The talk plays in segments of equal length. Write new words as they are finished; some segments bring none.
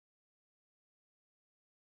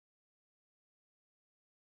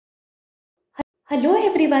Hello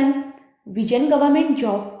everyone, vision government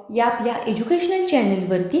job या आपल्या educational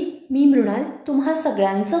चॅनलवरती मी मृणाल तुम्हा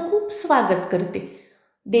सगळ्यांचं खूप स्वागत करते.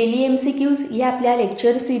 डेली MCQs या आपल्या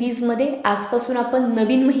लेक्चर सिरीजमध्ये आजपासून आपण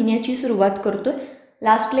नवीन महिन्याची सुरुवात करतोय.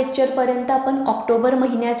 लास्ट लेक्चरपर्यंत आपण ऑक्टोबर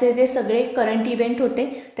महिन्याचे जे सगळे करंट इव्हेंट होते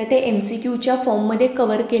ते MCQच्या फॉर्ममध्ये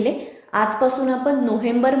कव्हर केले. आजपासून आपण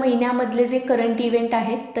नोव्हेंबर महिन्यामधले जे करंट इव्हेंट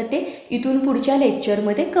आहेत ते इथून पुढच्या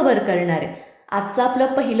लेक्चरमध्ये कव्हर करणार आहे. आजचं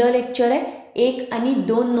आपलं पहिलं लेक्चर आहे 1 आणि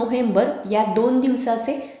 2 नोव्हेंबर या 2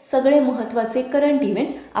 दिवसाचे सगळे महत्त्वाचे करंट इव्हेंट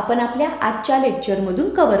आपण आपल्या आजच्या लेक्चरमधून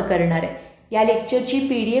कव्हर करणार आहे. या लेक्चरची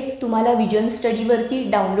PDF तुम्हाला विजन स्टडीवरती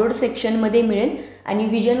डाउनलोड सेक्शनमध्ये मिळेल आणि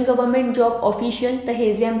विजन गव्हर्नमेंट जॉब ऑफिशियल तर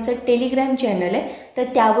हे जे आमचं टेलिग्राम चॅनल आहे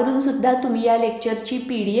तर त्यावरून सुद्धा तुम्ही या लेक्चरची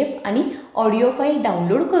PDF आणि ऑडिओ फाईल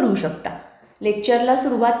डाउनलोड करू शकता. लेक्चरला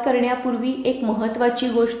सुरुवात करण्यापूर्वी एक महत्त्वाची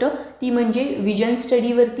गोष्ट ती म्हणजे विजन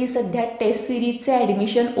स्टडीवरती सध्या टेस्ट सिरीजचे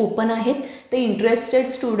ॲडमिशन ओपन आहेत. तर इंटरेस्टेड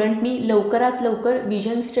स्टुडंटनी लवकरात लवकर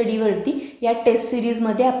विजन स्टडीवरती या टेस्ट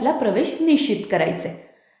सिरीजमध्ये आपला प्रवेश निश्चित करायचा आहे.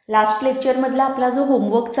 लास्ट लेक्चरमधला आपला जो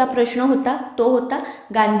होमवर्कचा प्रश्न होता तो होता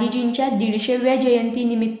गांधीजींच्या 150व्या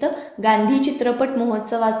जयंतीनिमित्त गांधी चित्रपट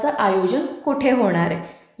महोत्सवाचं आयोजन कुठे होणार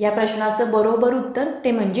आहे. या प्रश्नाचं बरोबर उत्तर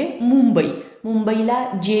ते म्हणजे मुंबईला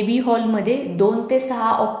JB हॉलमध्ये 2 ते 6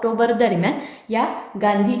 ऑक्टोबर दरम्यान या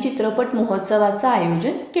गांधी चित्रपट महोत्सवाचं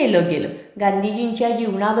आयोजन केलं गेलं. गांधीजींच्या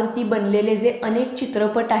जीवनावरती बनलेले जे अनेक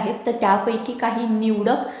चित्रपट आहेत तर त्यापैकी काही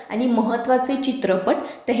निवडक आणि महत्त्वाचे चित्रपट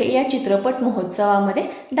तर हे या चित्रपट महोत्सवामध्ये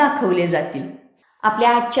दाखवले जातील. आपल्या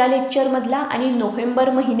आजच्या लेक्चरमधला आणि नोव्हेंबर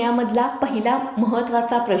महिन्यामधला पहिला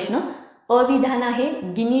महत्त्वाचा प्रश्न अविधान आहे.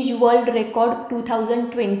 गिनीज वर्ल्ड रेकॉर्ड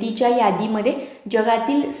 2020च्या यादीमध्ये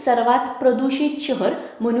जगातील सर्वात प्रदूषित शहर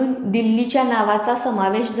म्हणून दिल्लीच्या नावाचा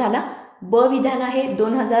समावेश झाला. ब विधान आहे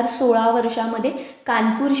 2016 वर्षामध्ये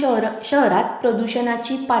कानपूर शहरात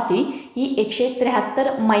प्रदूषणाची पातळी ही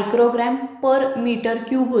 173 मायक्रोग्रॅम पर मीटर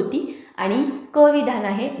क्यूब होती. आणि क विधान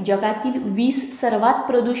आहे जगातील 20 सर्वात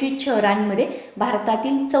प्रदूषित शहरांमध्ये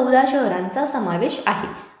भारतातील 14 शहरांचा समावेश आहे.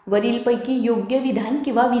 वरीलपैकी योग्य विधान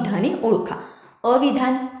किंवा विधाने ओळखा.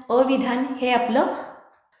 अविधान हे आपलं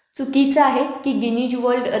चुकीचं आहे की गिनीज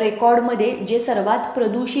वर्ल्ड रेकॉर्डमध्ये जे सर्वात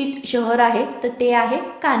प्रदूषित शहर आहे तर ते आहे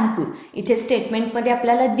कानपूर. इथे स्टेटमेंटमध्ये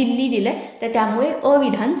आपल्याला दिल्ली दिलंय तर त्यामुळे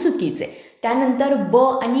अविधान चुकीचे. त्यानंतर ब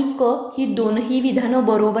आणि क ही दोनही विधानं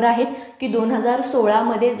बरोबर आहेत की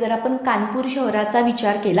 2016मध्ये जर आपण कानपूर शहराचा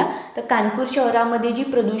विचार केला तर कानपूर शहरामध्ये जी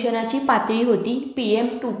प्रदूषणाची पातळी होती PM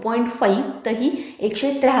 2.5 तर ही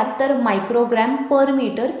 173 मायक्रोग्रॅम पर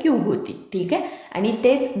मीटर क्यूब होती. ठीक आहे. आणि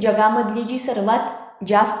तेच जगामधली जी सर्वात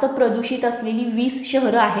जास्त प्रदूषित असलेली 20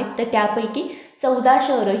 शहरं आहेत तर त्यापैकी 14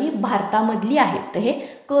 शहरं ही भारतामधली आहेत. तर हे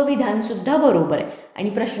क विधानसुद्धा बरोबर आहे. आणि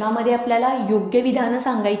प्रश्नामध्ये आपल्याला योग्य विधानं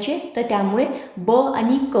सांगायचे तर त्यामुळे ब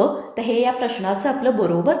आणि क तर हे या प्रश्नाचं आपलं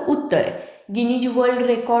बरोबर उत्तर आहे. गिनीज वर्ल्ड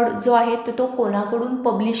रेकॉर्ड जो आहे तर तो कोणाकडून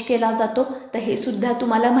पब्लिश केला जातो तर हे सुद्धा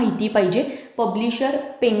तुम्हाला माहिती पाहिजे. पब्लिशर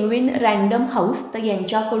पेंग्विन रँडम हाऊस तर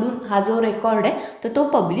यांच्याकडून हा जो रेकॉर्ड आहे तर तो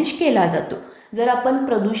पब्लिश केला जातो. जर आपण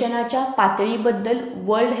प्रदूषणाच्या पातळीबद्दल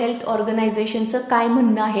वर्ल्ड हेल्थ ऑर्गनायझेशनचं काय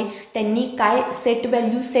म्हणणं आहे, त्यांनी काय सेट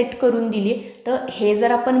व्हॅल्यू सेट करून दिली तर हे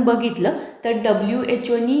जर आपण बघितलं तर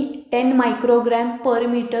WHOनी 10 मायक्रोग्रॅम पर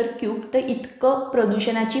मीटर क्यूब तर इतकं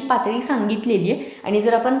प्रदूषणाची पातळी सांगितलेली आहे. आणि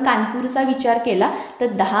जर आपण कानपूरचा विचार केला तर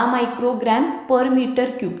 10 मायक्रोग्रॅम पर मीटर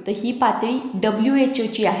क्यूब तर ही पातळी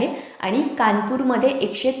WHOची आहे. आणि कानपूरमध्ये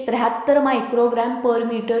 173 मायक्रोग्रॅम पर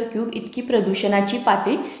मीटर क्यूब इतकी प्रदूषणाची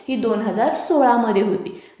पातळी ही 2016मध्ये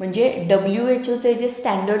होती. म्हणजे WHOचे जे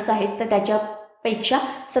स्टँडर्ड्स आहेत तर त्याच्यापेक्षा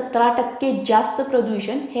 17% जास्त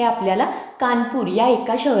प्रदूषण हे आपल्याला कानपूर या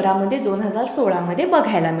एका शहरामध्ये 2016मध्ये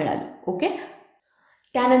बघायला मिळालं. ओके.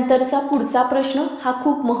 त्यानंतरचा पुढचा प्रश्न हा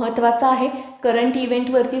खूप महत्त्वाचा आहे. करंट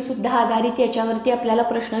इव्हेंटवरती सुद्धा आधारित याच्यावरती आपल्याला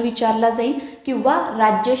प्रश्न विचारला जाईल किंवा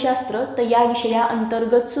राज्यशास्त्र तर या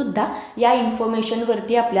विषयाअंतर्गत सुद्धा या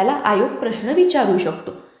इन्फॉर्मेशनवरती आपल्याला आयोग प्रश्न विचारू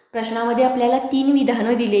शकतो. प्रश्नामध्ये आपल्याला 3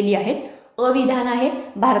 विधानं दिलेली आहेत. अविधान आहे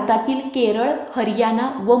भारतातील केरळ, हरियाणा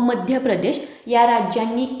व मध्य प्रदेश या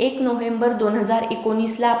राज्यांनी 1 नोव्हेंबर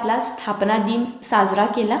 2019ला आपला स्थापना दिन साजरा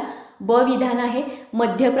केला. ब विधान आहे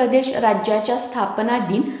मध्य प्रदेश राज्याच्या स्थापना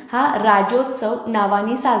दिन हा राज्योत्सव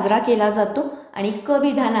नावाने साजरा केला जातो. आणि क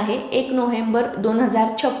विधान आहे 1 नोव्हेंबर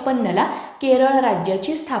 2056ला केरळ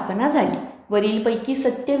राज्याची स्थापना झाली. वरीलपैकी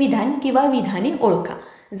सत्य विधान किंवा विधाने ओळखा.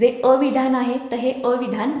 जे अविधान आहे तर हे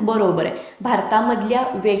अविधान बरोबर आहे. भारतामधल्या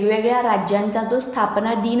वेगवेगळ्या राज्यांचा जो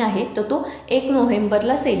स्थापना दिन आहे तर तो 1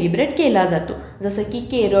 नोव्हेंबरला सेलिब्रेट केला जातो. जसं की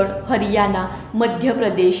केरळ, हरियाणा, मध्य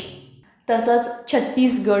प्रदेश तसंच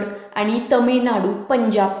छत्तीसगड आणि तमिळनाडू,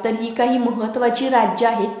 पंजाब तर ही काही महत्त्वाची राज्य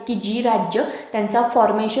आहेत की जी राज्य त्यांचा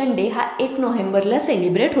फॉर्मेशन डे हा 1 नोव्हेंबरला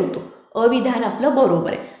सेलिब्रेट होतो. अविधान आपलं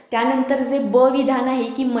बरोबर आहे. त्यानंतर जे ब विधान आहे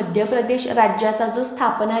की मध्य प्रदेश राज्याचा जो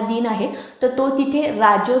स्थापना दिन आहे तर तो तिथे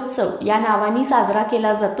राज्योत्सव या नावाने साजरा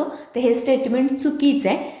केला जातो, तर हे स्टेटमेंट चुकीचं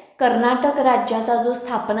आहे. कर्नाटक राज्याचा जो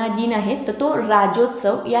स्थापना दिन आहे तर तो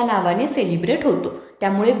राज्योत्सव या नावाने सेलिब्रेट होतो,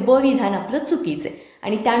 त्यामुळे ब विधान आपलं चुकीचं आहे.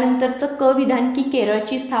 आणि त्यानंतरचं क विधान की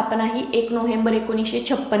केरळची स्थापना ही 1 नोव्हेंबर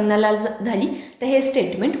 1956ला झाली, तर हे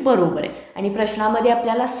स्टेटमेंट बरोबर आहे. आणि प्रश्नामध्ये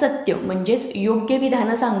आपल्याला सत्य म्हणजेच योग्य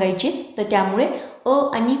विधानं सांगायची, तर त्यामुळे अ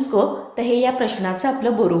आणि क तर हे या प्रश्नाचं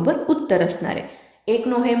आपलं बरोबर उत्तर असणार आहे. 1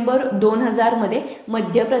 नोव्हेंबर 2000मध्ये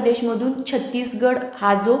मध्य प्रदेशमधून छत्तीसगड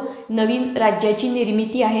हा जो नवीन राज्याची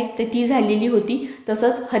निर्मिती आहे तर ती झालेली होती.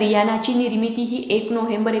 तसंच हरियाणाची निर्मिती ही 1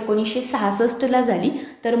 नोव्हेंबर 1966ला झाली,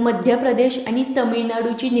 तर मध्य प्रदेश आणि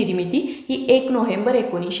तमिळनाडूची निर्मिती ही 1 नोव्हेंबर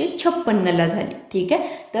 1956ला झाली. ठीक आहे,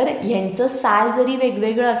 तर यांचं साल जरी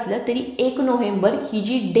वेगवेगळं असलं तरी 1 नोव्हेंबर ही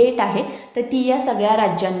जी डेट आहे तर ती या सगळ्या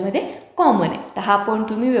राज्यांमध्ये कॉमन आहे. तर हा पॉईंट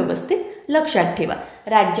तुम्ही व्यवस्थित लक्षात ठेवा.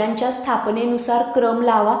 राज्यांच्या स्थापनेनुसार क्रम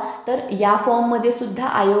लावा, तर या फॉर्ममध्ये सुद्धा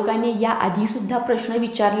आयोगाने या आधी सुद्धा प्रश्न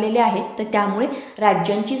विचारलेले आहेत, तर त्यामुळे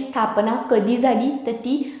राज्यांची स्थापना कधी झाली तर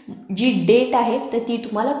ती जी डेट आहे तर ती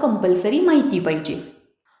तुम्हाला कंपल्सरी माहिती पाहिजे.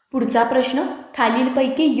 पुढचा प्रश्न,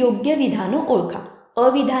 खालीलपैकी योग्य विधानं ओळखा. अ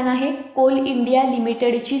विधान आहे कोल इंडिया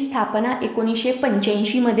लिमिटेडची स्थापना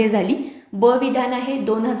 1985मध्ये झाली. ब विधान आहे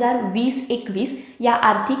 2020-21 या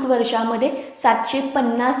आर्थिक वर्षामध्ये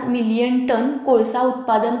 750 मिलियन टन कोळसा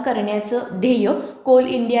उत्पादन करण्याचं ध्येय कोल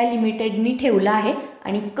इंडिया लिमिटेडनी ठेवलं आहे.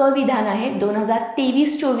 आणि क विधान आहे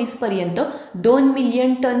 2023-24 पर्यंत 2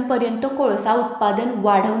 मिलियन टनपर्यंत कोळसा उत्पादन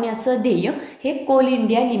वाढवण्याचं ध्येय हे कोल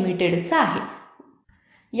इंडिया लिमिटेडचं आहे.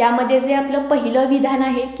 यामध्ये जे आपलं पहिलं विधान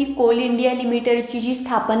आहे की कोल इंडिया लिमिटेडची जी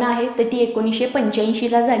स्थापना आहे तर ती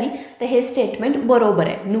 1985ला झाली, तर हे स्टेटमेंट बरोबर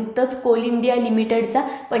आहे. नुकतंच कोल इंडिया लिमिटेडचा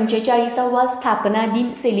 45वा स्थापना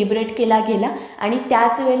दिन सेलिब्रेट केला गेला आणि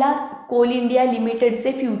त्याच वेळेला कोल इंडिया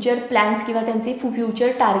लिमिटेडचे फ्युचर प्लॅन्स किंवा त्यांचे फ्युचर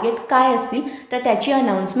टार्गेट काय असतील तर त्याची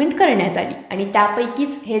अनाउन्समेंट करण्यात आली. आणि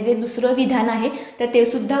त्यापैकीच हे जे दुसरं विधान आहे तर ते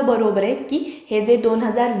सुद्धा बरोबर आहे की हे जे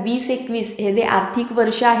 2020-21 हे जे आर्थिक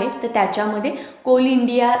वर्ष आहे तर त्याच्यामध्ये कोल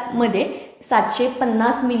इंडियामध्ये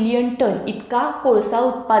 750 मिलियन टन इतका कोळसा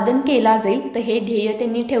उत्पादन केला जाईल, तर हे ध्येय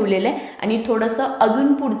त्यांनी ठेवलेलं आहे. आणि थोडंसं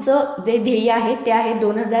अजून पुढचं जे ध्येय आहे ते आहे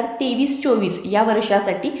 2023-24 या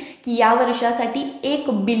वर्षासाठी, की या वर्षासाठी 1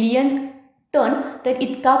 बिलियन टन तर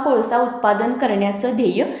इतका कोळसा उत्पादन करण्याचं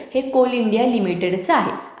ध्येय हे कोल इंडिया लिमिटेडचं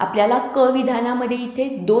आहे. आपल्याला क विधानामध्ये इथे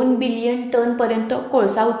 2 बिलियन टनपर्यंत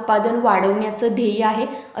कोळसा उत्पादन वाढवण्याचं ध्येय आहे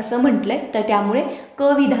असं म्हटलंय, तर त्यामुळे क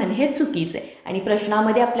विधान हे चुकीचं आहे. आणि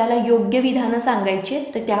प्रश्नामध्ये आपल्याला योग्य विधानं सांगायची आहेत,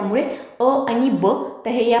 तर त्यामुळे अ आणि ब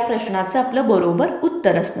तर हे या प्रश्नाचं आपलं बरोबर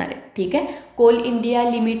उत्तर असणार आहे. ठीक आहे, कोल इंडिया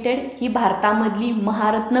लिमिटेड ही भारतामधली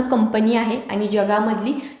महारत्न कंपनी आहे आणि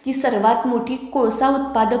जगामधली ती सर्वात मोठी कोळसा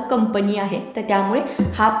उत्पादक कंपनी आहे, तर त्यामुळे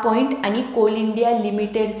हा पॉईंट आणि कोल इंडिया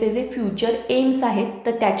लिमिटेडचे जे फ्युचर एम्स आहेत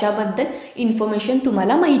तर त्याच्याबद्दल इन्फॉर्मेशन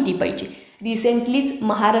तुम्हाला माहिती पाहिजे. रिसेंटलीच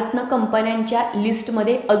महारत्न कंपन्यांच्या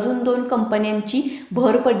लिस्टमध्ये अजून 2 कंपन्यांची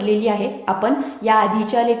भर पडलेली आहे. आपण या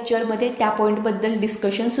आधीच्या लेक्चरमध्ये त्या पॉईंटबद्दल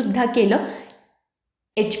डिस्कशनसुद्धा केलं.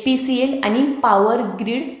 HPCL आणि पॉवर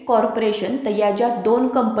ग्रीड कॉर्पोरेशन, तर या ज्या 2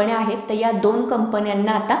 कंपन्या आहेत तर या 2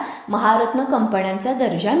 कंपन्यांना आता महारत्न कंपन्यांचा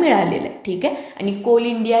दर्जा मिळालेला आहे. ठीक आहे, आणि कोल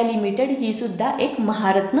इंडिया लिमिटेड ही सुद्धा एक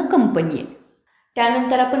महारत्न कंपनी आहे.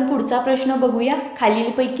 त्यानंतर आपण पुढचा प्रश्न बघूया.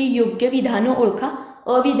 खालीलपैकी योग्य विधानं ओळखा.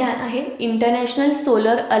 अ विधान आहे इंटरनॅशनल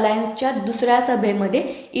सोलर अलायन्सच्या दुसऱ्या सभेमध्ये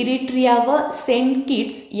इरिट्रिया व सेंट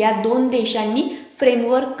किट्स या 2 देशांनी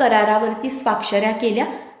फ्रेमवर्क करारावरती स्वाक्षऱ्या केल्या.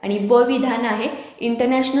 आणि ब विधान आहे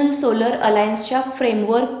इंटरनॅशनल सोलर अलायन्सच्या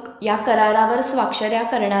फ्रेमवर्क या करारावर स्वाक्षऱ्या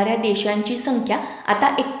करणाऱ्या देशांची संख्या आता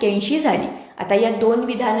 81 झाली. आता या 2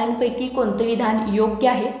 विधानांपैकी कोणतं विधान योग्य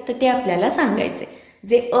आहे तर ते आपल्याला सांगायचं आहे.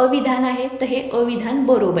 जे अविधान आहे तर हे अविधान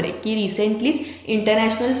बरोबर आहे की रिसेंटलीच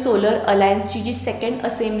इंटरनॅशनल सोलर अलायन्सची जी 2nd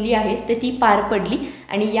असेंब्ली आहे तर ती पार पडली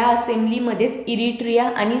आणि या असेंब्लीमध्येच इरिट्रिया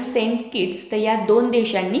आणि सेंट किट्स तर या 2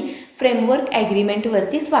 देशांनी फ्रेमवर्क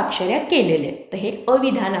ॲग्रीमेंटवरती स्वाक्षऱ्या केलेल्या आहेत, तर हे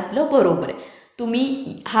अविधान आपलं बरोबर आहे.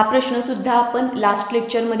 तुम्ही हा प्रश्नसुद्धा आपण लास्ट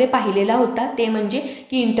लेक्चरमध्ये पाहिलेला होता, ते म्हणजे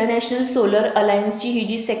की इंटरनॅशनल सोलर अलायन्सची ही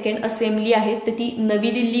जी 2nd असेंब्ली आहे तर ती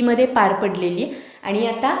नवी दिल्लीमध्ये पार पडलेली आहे आणि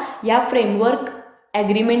आता या फ्रेमवर्क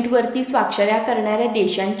ॲग्रीमेंटवरती स्वाक्षऱ्या करणाऱ्या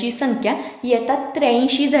देशांची संख्या ही आता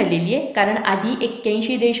 83 झालेली आहे, कारण आधी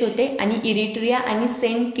 81 देश होते आणि इरिट्रिया आणि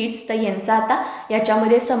सेंट किट्स तर यांचा आता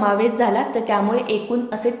याच्यामध्ये समावेश झाला, तर त्यामुळे एकूण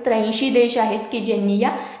असे 83 देश आहेत की ज्यांनी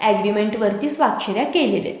या ॲग्रीमेंटवरती स्वाक्षऱ्या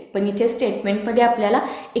केलेल्या आहेत. पण इथे स्टेटमेंटमध्ये आपल्याला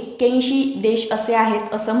 81 देश असे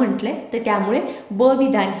आहेत असं म्हटलंय, तर त्यामुळे ब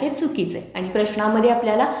विधान हे चुकीचं आहे आणि प्रश्नामध्ये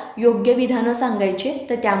आपल्याला योग्य विधानं सांगायचे,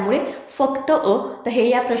 तर त्यामुळे फक्त तर हे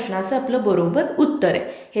या प्रश्नाचं आपलं बरोबर उत्तर आहे.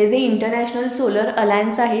 हे जे इंटरनॅशनल सोलर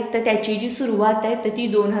अलायन्स आहे तर त्याची जी सुरुवात आहे तर ती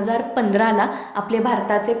 2015ला आपले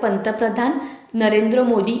भारताचे पंतप्रधान नरेंद्र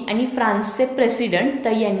मोदी आणि फ्रान्सचे प्रेसिडेंट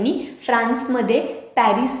तर यांनी फ्रान्समध्ये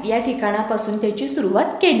पॅरिस या ठिकाणापासून त्याची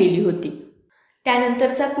सुरुवात केलेली होती.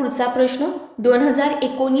 त्यानंतरचा पुढचा प्रश्न,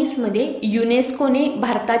 2019मध्ये युनेस्कोने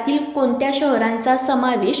भारतातील कोणत्या शहरांचा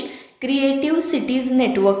समावेश क्रिएटिव्ह सिटीज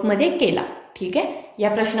नेटवर्कमध्ये केला? ठीक आहे, या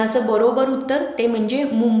प्रश्नाचं बरोबर उत्तर ते म्हणजे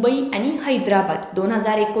मुंबई आणि हैदराबाद.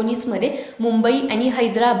 2019मध्ये मुंबई आणि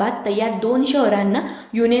हैदराबाद तर या दोन शहरांना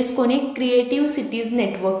युनेस्कोने क्रिएटिव्ह सिटीज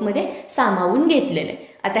नेटवर्कमध्ये सामावून घेतलेलं आहे.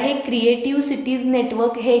 आता हे क्रिएटिव्ह सिटीज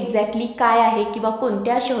नेटवर्क हे एक्झॅक्टली काय आहे किंवा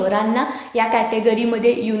कोणत्या शहरांना या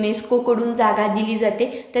कॅटेगरीमध्ये युनेस्कोकडून जागा दिली जाते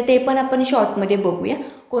तर ते पण आपण शॉर्टमध्ये बघूया.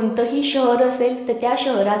 कोणतंही शहर असेल तर त्या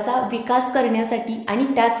शहराचा विकास करण्यासाठी आणि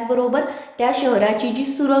त्याचबरोबर त्या शहराची जी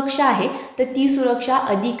सुरक्षा आहे तर ती सुरक्षा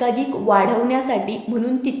अधिकाधिक वाढवण्यासाठी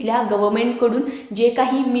म्हणून तिथल्या गव्हर्नमेंटकडून जे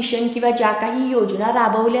काही मिशन किंवा ज्या काही योजना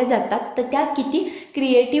राबवल्या जातात तर त्या किती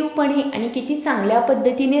क्रिएटिव्हपणे आणि किती चांगल्या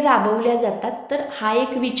पद्धतीने राबवल्या जातात, तर हा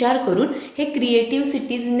एक विचार करून हे क्रिएटिव्ह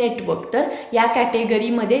सिटीज नेटवर्क तर या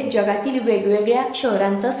कॅटेगरीमध्ये जगातील वेगवेगळ्या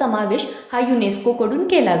शहरांचा समावेश हा युनेस्कोकडून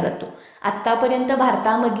केला जातो. आत्तापर्यंत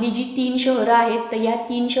भारतामधली जी 3 शहरं आहेत तर या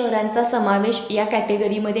 3 शहरांचा समावेश या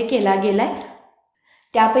कॅटेगरीमध्ये केला गेला आहे.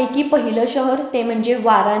 त्यापैकी पहिलं शहर ते म्हणजे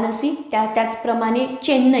वाराणसी, त्याचप्रमाणे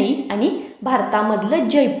चेन्नई आणि भारतामधलं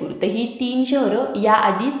जयपूर. तर ही 3 शहरं या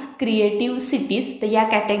आधीच क्रिएटिव्ह सिटीज तर या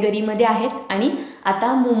कॅटेगरीमध्ये आहेत आणि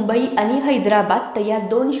आता मुंबई आणि हैदराबाद तर या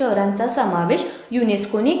 2 शहरांचा समावेश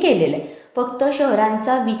युनेस्कोने केलेला आहे. फक्त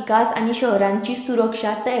शहरांचा विकास आणि शहरांची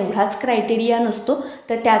सुरक्षा तर एवढाच क्रायटेरिया नसतो,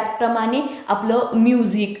 तर त्याचप्रमाणे आपलं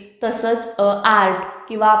म्युझिक तसंच आर्ट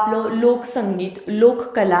किंवा आपलं लोकसंगीत,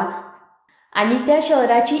 लोककला आणि त्या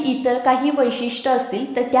शहराची इतर काही वैशिष्ट्य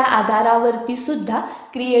असतील तर त्या आधारावरती सुद्धा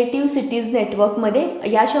क्रिएटिव्ह सिटीज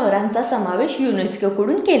नेटवर्कमध्ये या शहरांचा समावेश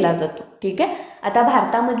युनेस्कोकडून केला जातो. ठीक आहे, आता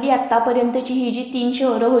भारतामधली आत्तापर्यंतची ही जी 3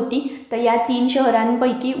 शहरं होती तर या 3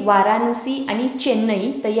 शहरांपैकी वाराणसी आणि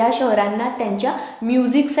चेन्नई तर या शहरांना त्यांच्या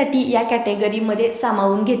म्युझिकसाठी या कॅटेगरीमध्ये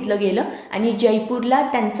सामावून घेतलं गेलं आणि जयपूरला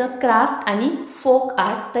त्यांचं क्राफ्ट आणि फोक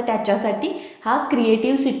आर्ट तर त्याच्यासाठी हा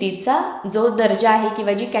क्रिएटिव्ह सिटीजचा जो दर्जा आहे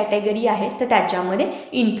किंवा जी कॅटेगरी आहे तर त्याच्यामध्ये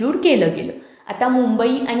इन्क्लूड केलं गेलं. आता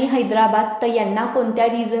मुंबई आणि हैदराबाद तर यांना कोणत्या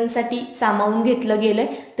रिझनसाठी सामावून घेतलं गेलं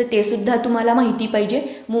आहे तर ते सुद्धा तुम्हाला माहिती पाहिजे.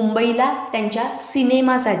 मुंबईला त्यांच्या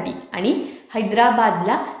सिनेमासाठी आणि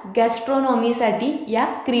हैदराबादला गॅस्ट्रोनॉमीसाठी या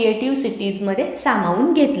क्रिएटिव्ह सिटीजमध्ये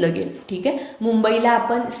सामावून घेतलं गेलं. ठीक आहे, मुंबईला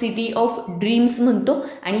आपण सिटी ऑफ ड्रीम्स म्हणतो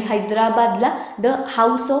आणि हैदराबादला द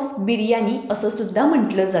हाऊस ऑफ बिर्याणी असं सुद्धा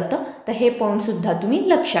म्हटलं जातं. तर हे पॉईंटसुद्धा तुम्ही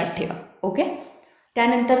लक्षात ठेवा. ओके,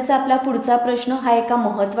 त्यानंतरचा आपला पुढचा प्रश्न हा एका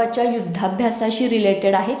महत्त्वाच्या युद्धाभ्यासाशी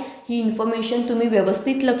रिलेटेड आहे. ही इन्फॉर्मेशन तुम्ही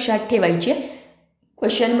व्यवस्थित लक्षात ठेवायची आहे.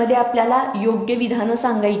 क्वेश्चनमध्ये आपल्याला योग्य विधानं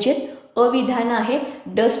सांगायची आहेत. अविधान आहे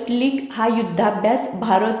डस्ट लीग हा युद्धाभ्यास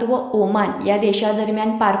भारत व ओमान या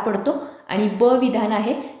देशादरम्यान पार पडतो आणि ब विधान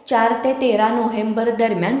आहे 4 ते 13 नोव्हेंबर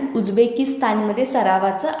दरम्यान उझबेकिस्तानमध्ये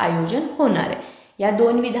सरावाचं आयोजन होणार आहे. या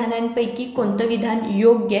 2 विधानांपैकी कोणतं विधान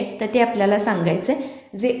योग्य आहे तर ते आपल्याला सांगायचं आहे.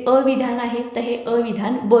 जे अविधान आहे तर हे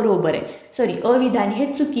अविधान बरोबर आहे, अविधान हे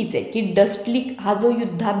चुकीचे आहे की डस्ट लीग हा जो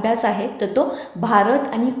युद्धाभ्यास आहे तर तो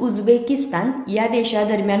भारत आणि उझबेकिस्तान या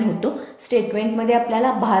देशादरम्यान होतो. स्टेटमेंटमध्ये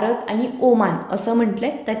आपल्याला भारत आणि ओमान असं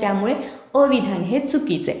म्हटलंय तर त्यामुळे अविधान हे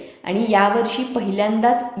चुकीचे आहे आणि यावर्षी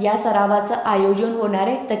पहिल्यांदाच या सरावाचं आयोजन होणार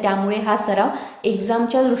आहे तर त्यामुळे हा सराव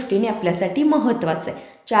एक्झामच्या दृष्टीने आपल्यासाठी महत्त्वाचा आहे.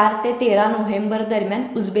 4 ते 13 नोव्हेंबर दरम्यान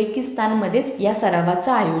उझबेकिस्तानमध्येच या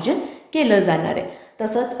सरावाचं आयोजन केलं जाणार आहे.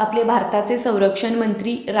 तसंच आपले भारताचे संरक्षण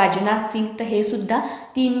मंत्री राजनाथ सिंग तर हे सुद्धा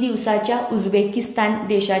 3 दिवसाच्या उझबेकिस्तान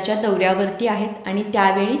देशाच्या दौऱ्यावरती आहेत आणि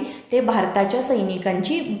त्यावेळी ते भारताच्या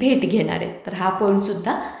सैनिकांची भेट घेणार आहेत. तर हा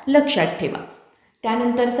पॉईंटसुद्धा लक्षात ठेवा.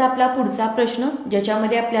 त्यानंतरचा आपला पुढचा प्रश्न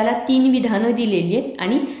ज्याच्यामध्ये आपल्याला 3 विधानं दिलेली आहेत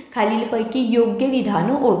आणि खालीलपैकी योग्य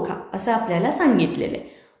विधानं ओळखा असं आपल्याला सांगितलेलं आहे.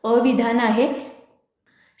 अविधान आहे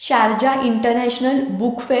शारजा इंटरनॅशनल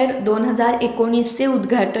बुक फेअर 2019चे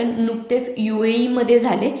उद्घाटन नुकतेच UAE मध्ये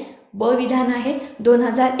झाले. ब विधान आहे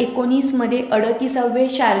 2019मध्ये 38वे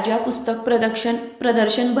शारजा पुस्तक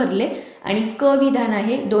प्रदर्शन भरले आणि क विधान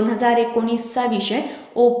आहे 2019चा विषय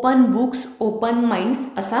ओपन बुक्स ओपन माइंड्स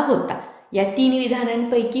असा होता. या 3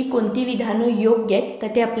 विधानांपैकी कोणती विधानं योग्य आहेत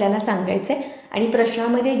तर ते आपल्याला सांगायचं आहे. आणि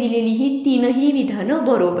प्रश्नामध्ये दिलेली ही 3ही विधानं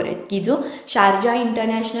बरोबर आहेत की जो शारजा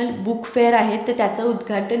इंटरनॅशनल बुक फेअर आहे तर त्याचं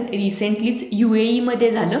उद्घाटन रिसेंटलीच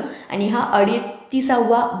UAEमध्ये झालं आणि हा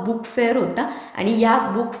 38वा बुक फेअर होता. आणि या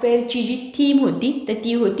बुक फेअरची जी थीम होती तर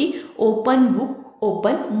ती होती open book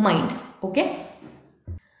open minds. Okay.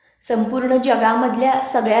 संपूर्ण जगामधल्या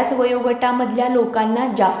सगळ्याच वयोगटामधल्या लोकांना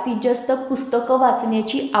जास्तीत जास्त पुस्तकं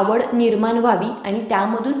वाचण्याची आवड निर्माण व्हावी आणि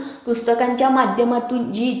त्यामधून पुस्तकांच्या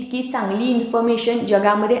माध्यमातून जी इतकी चांगली इन्फॉर्मेशन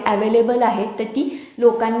जगामध्ये अवेलेबल आहे तर ती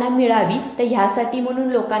लोकांना मिळावी तर ह्यासाठी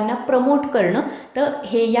म्हणून लोकांना प्रमोट करणं तर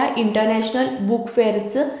हे या इंटरनॅशनल बुक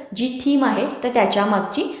फेअरचं जी थीम आहे तर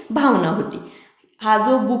त्याच्यामागची भावना होती. हा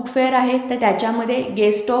जो बुक फेअर आहे तर त्याच्यामध्ये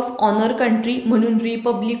गेस्ट ऑफ ऑनर कंट्री म्हणून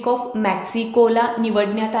रिपब्लिक ऑफ मेक्सिकोला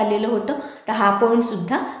निवडण्यात आलेलं होतं. तर हा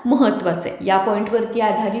पॉईंटसुद्धा महत्त्वाचा आहे. या पॉईंटवरती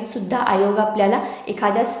आधारित सुद्धा आयोग आपल्याला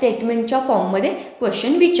एखाद्या स्टेटमेंटच्या फॉर्ममध्ये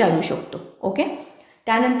क्वेश्चन विचारू शकतो. ओके.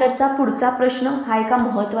 त्यानंतरचा पुढचा प्रश्न हा एका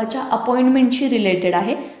महत्त्वाच्या अपॉइंटमेंटशी रिलेटेड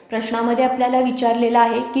आहे. प्रश्नामध्ये आपल्याला विचारलेला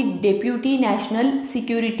आहे की डेप्युटी नॅशनल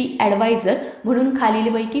सिक्युरिटी ॲडवायझर म्हणून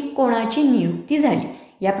खालीलपैकी कोणाची नियुक्ती झाली.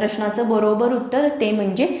 या प्रश्नाचं बरोबर उत्तर ते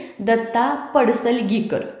म्हणजे दत्ता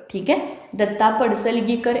पडसलगीकर. ठीक आहे. दत्ता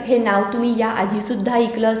पडसलगीकर हे नाव तुम्ही या आधीसुद्धा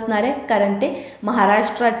ऐकलं असणार आहे कारण ते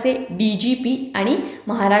महाराष्ट्राचे DGP आणि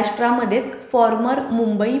महाराष्ट्रामध्येच फॉर्मर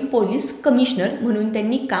मुंबई पोलीस कमिशनर म्हणून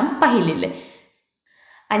त्यांनी काम पाहिलेलं आहे.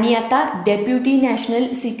 आणि आता डेप्युटी नॅशनल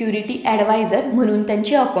सिक्युरिटी ॲडवायझर म्हणून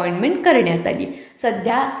त्यांची अपॉइंटमेंट करण्यात आली.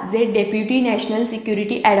 सध्या जे डेप्युटी नॅशनल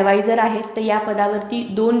सिक्युरिटी ॲडवायझर आहेत तर या पदावरती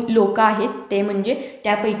 2 लोक आहेत. ते म्हणजे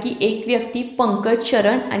त्यापैकी एक व्यक्ती पंकज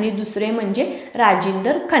शरण आणि दुसरे म्हणजे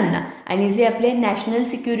राजिंदर खन्ना. आणि जे आपले नॅशनल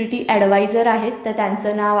सिक्युरिटी ॲडवायझर आहेत तर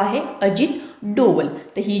त्यांचं नाव आहे अजित डोवल.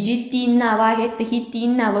 तर ही जी 3 नावं आहेत तर ही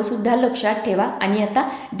 3 नावंसुद्धा लक्षात ठेवा. आणि आता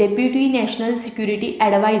डेप्युटी नॅशनल सिक्युरिटी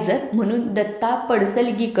ॲडवायझर म्हणून दत्ता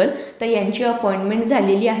पडसलगीकर तर यांची अपॉइंटमेंट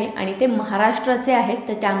झालेली आहे आणि ते महाराष्ट्राचे आहेत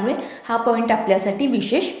तर त्यामुळे हा पॉईंट आपल्यासाठी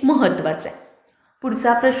विशेष महत्त्वाचा आहे.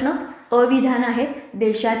 पुढचा प्रश्न अविधान आहे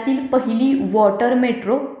देशातील पहिली वॉटर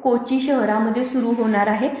मेट्रो कोची शहरामध्ये सुरू होणार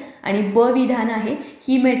आहे. आणि ब विधान आहे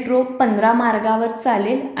ही मेट्रो 15 मार्गावर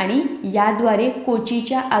चालेल आणि याद्वारे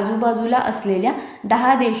कोचीच्या आजूबाजूला असलेल्या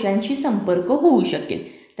 10 देशांशी संपर्क होऊ शकेल.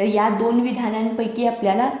 तर या 2 विधानांपैकी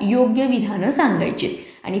आपल्याला योग्य विधानं सांगायची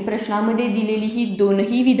आणि प्रश्नामध्ये दिलेली ही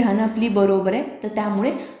 2ही विधानं आपली बरोबर आहे तर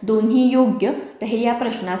त्यामुळे दोन्ही योग्य. तर हे या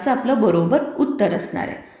प्रश्नाचं आपलं बरोबर उत्तर असणार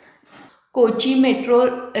आहे. कोची मेट्रो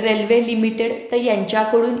रेल्वे लिमिटेड तर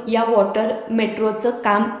यांच्याकडून या वॉटर मेट्रोचं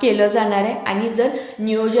काम केलं जाणार आहे आणि जर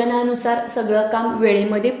नियोजनानुसार सगळं काम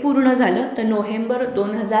वेळेमध्ये पूर्ण झालं तर नोव्हेंबर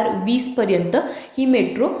 2020पर्यंत ही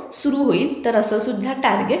मेट्रो सुरू होईल. तर असं सुद्धा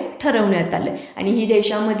टार्गेट ठरवण्यात आलं आणि ही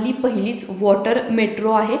देशामधली पहिलीच वॉटर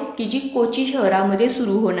मेट्रो आहे की जी कोची शहरामध्ये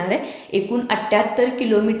सुरू होणार आहे. एकूण 78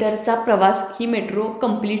 किलोमीटरचा प्रवास ही मेट्रो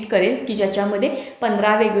कंप्लीट करेल की ज्याच्यामध्ये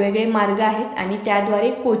 15 वेगवेगळे मार्ग आहेत आणि त्याद्वारे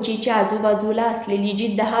कोचीच्या आजूबाजूला असलेली जी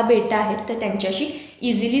 10 बेटं आहेत तर त्यांच्याशी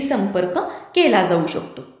इझिली संपर्क केला जाऊ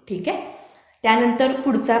शकतो. ठीक आहे. त्यानंतर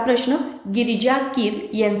पुढचा प्रश्न गिरिजा कीर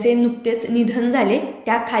यांचे नुकतेच निधन झाले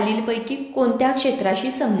त्या खालीलपैकी कोणत्या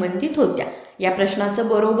क्षेत्राशी संबंधित होत्या. या प्रश्नाचं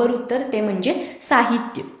बरोबर उत्तर ते म्हणजे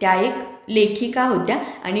साहित्य. त्या एक लेखिका होत्या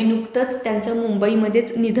आणि नुकतंच त्यांचं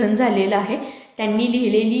मुंबईमध्येच निधन झालेलं आहे. त्यांनी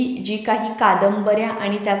लिहिलेली जी काही कादंबऱ्या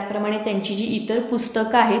आणि त्याचप्रमाणे त्यांची जी इतर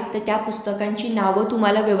पुस्तकं आहेत तर त्या पुस्तकांची नावं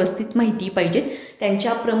तुम्हाला व्यवस्थित माहिती पाहिजेत.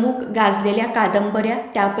 त्यांच्या प्रमुख गाजलेल्या कादंबऱ्या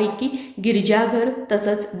त्यापैकी गिरजाघर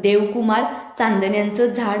तसंच देवकुमार, चांदण्यांचं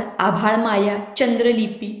झाड, आभाळ माया,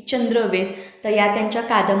 चंद्रलिपी, चंद्रवेद तर या त्यांच्या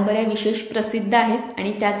कादंबऱ्या विशेष प्रसिद्ध आहेत.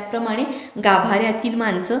 आणि त्याचप्रमाणे गाभाऱ्यातील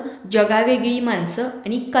माणसं, जगावेगळी माणसं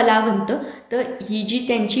आणि कलावंत तर ही जी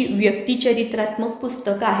त्यांची व्यक्तिचरित्रात्मक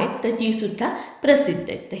पुस्तकं आहेत तर ती सुद्धा प्रसिद्ध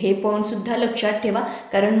आहेत. तर हे पॉईंटसुद्धा लक्षात ठेवा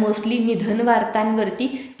कारण मोस्टली निधन वार्तांवरती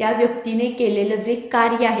त्या व्यक्तीने केलेलं जे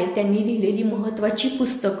कार्य आहे, त्यांनी लिहिलेली महत्त्वाची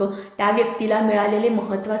पुस्तकं, त्या व्यक्तीला मिळालेले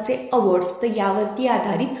महत्त्वाचे अवॉर्ड्स तर यावरती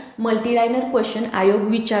आधारित मल्टीलायनर क्वेश्चन आयोग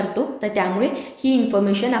विचारतो. तर त्यामुळे ही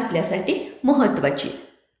इन्फॉर्मेशन आपल्यासाठी महत्त्वाची.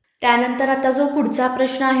 त्यानंतर आता जो पुढचा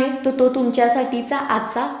प्रश्न आहे तो तुमच्यासाठीचा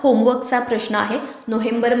आजचा होमवर्कचा प्रश्न आहे.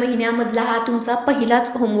 नोव्हेंबर महिन्यामधला हा तुमचा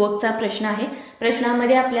पहिलाच होमवर्कचा प्रश्न आहे.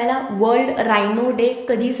 प्रश्नामध्ये आपल्याला वर्ल्ड रायनो डे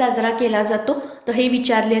कधी साजरा केला जातो तर हे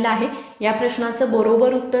विचारलेलं आहे. या प्रश्नाचं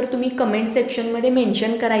बरोबर उत्तर तुम्ही कमेंट सेक्शनमध्ये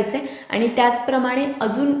मेन्शन करायचं आहे आणि त्याचप्रमाणे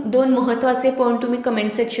अजून 2 महत्त्वाचे पॉईंट तुम्ही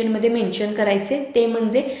कमेंट सेक्शनमध्ये मेन्शन करायचे. ते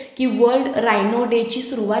म्हणजे की वर्ल्ड रायनो डेची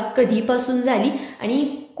सुरुवात कधीपासून झाली आणि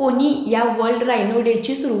कोणी या वर्ल्ड रायनो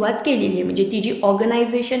डेची सुरुवात केलेली आहे, म्हणजे ती जी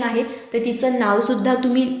ऑर्गनायझेशन आहे तर तिचं नावसुद्धा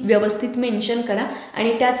तुम्ही व्यवस्थित मेन्शन करा.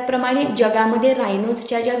 आणि त्याचप्रमाणे जगामध्ये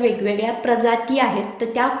रायनोजच्या ज्या वेगवेगळ्या प्रजाती आहेत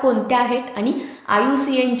तर त्या कोणत्या आहेत आणि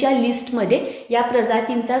IUCNच्या लिस्टमध्ये या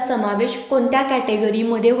प्रजातींचा समावेश कोणत्या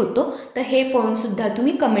कॅटेगरीमध्ये होतो तर हे पॉईंटसुद्धा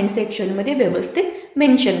तुम्ही कमेंट सेक्शनमध्ये व्यवस्थित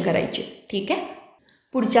मेन्शन करायचे. ठीक आहे.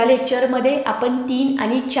 पुढच्या लेक्चरमध्ये आपण 3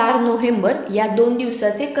 आणि 4 नोव्हेंबर या 2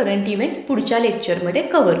 दिवसाचे करंट इव्हेंट पुढच्या लेक्चरमध्ये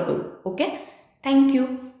कव्हर करू. Okay, thank you.